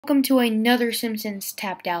Welcome to another Simpsons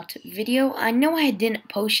Tapped Out video. I know I didn't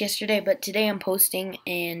post yesterday, but today I'm posting,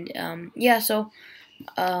 and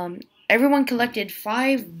everyone collected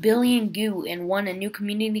 5 billion goo and won a new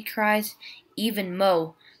community prize, even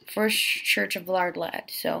Mo, First Church of Lard.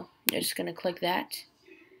 So I'm just gonna click that.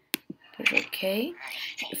 Push OK.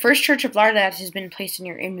 First Church of Lard has been placed in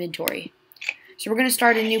your inventory. So we're gonna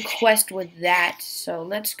start a new quest with that. So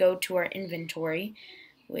let's go to our inventory,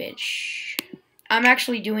 which I'm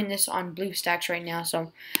actually doing this on BlueStacks right now,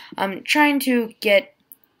 so I'm trying to get,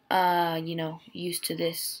 used to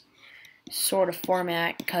this sort of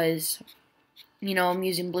format because, I'm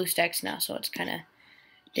using BlueStacks now, so it's kind of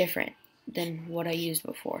different than what I used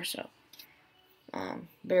before, so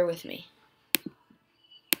bear with me.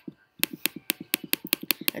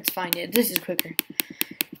 Let's find it. This is quicker.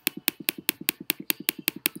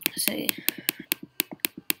 Let's see.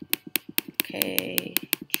 Okay.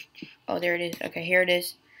 Oh, there it is. Okay, here it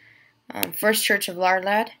is. First Church of Lard.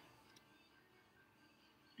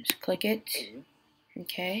 Just click it.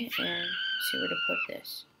 Okay, and see where to put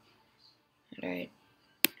this. Alright.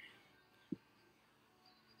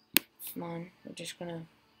 Come on. We're just gonna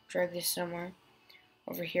drag this somewhere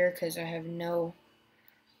over here because I have no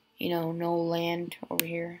land over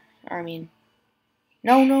here.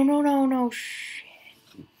 No.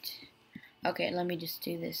 Shit. Okay, let me just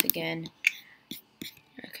do this again.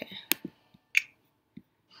 Okay.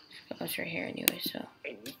 Oh, it's right here anyway, so.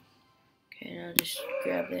 Okay, now just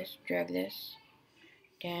grab this, drag this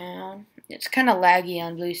down. It's kind of laggy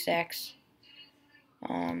on BlueStacks.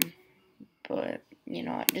 But,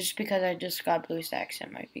 just because I just got BlueStacks,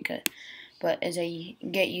 it might be good. But as I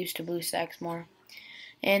get used to BlueStacks more.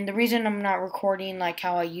 And the reason I'm not recording like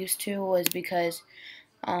how I used to was because,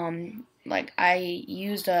 I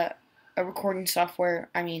used a recording software,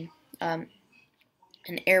 an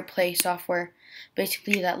AirPlay software,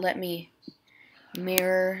 basically that let me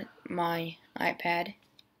mirror my iPad,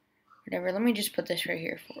 whatever. Let me just put this right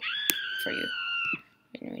here for you.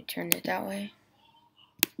 Let me turn it that way.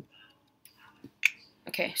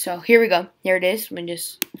 Okay, so here we go. There it is.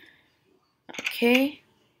 Okay,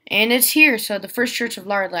 and it's here. So the First Church of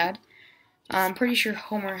Lard. I'm pretty sure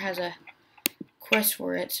Homer has a quest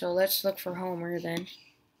for it. So let's look for Homer then.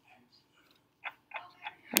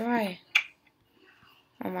 How do I?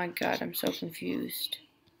 Oh my God, I'm so confused.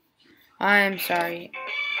 I'm sorry.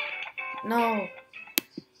 No.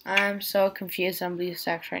 I'm so confused on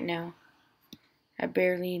BlueStacks right now. I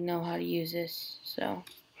barely know how to use this, so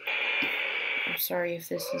I'm sorry if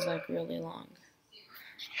this is like really long.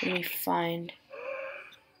 Let me find.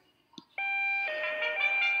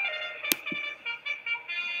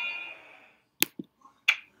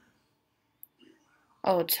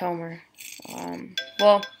 Oh, it's Homer.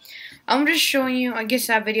 Well, I'm just showing you. I guess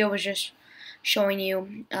that video was just showing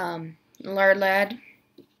you Lard.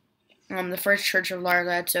 The First Church of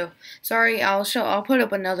Lard. So sorry, I'll put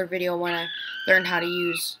up another video when I learn how to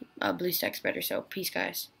use BlueStacks better. So peace,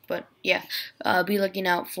 guys. But yeah, be looking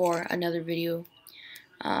out for another video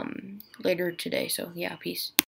later today. So yeah, peace.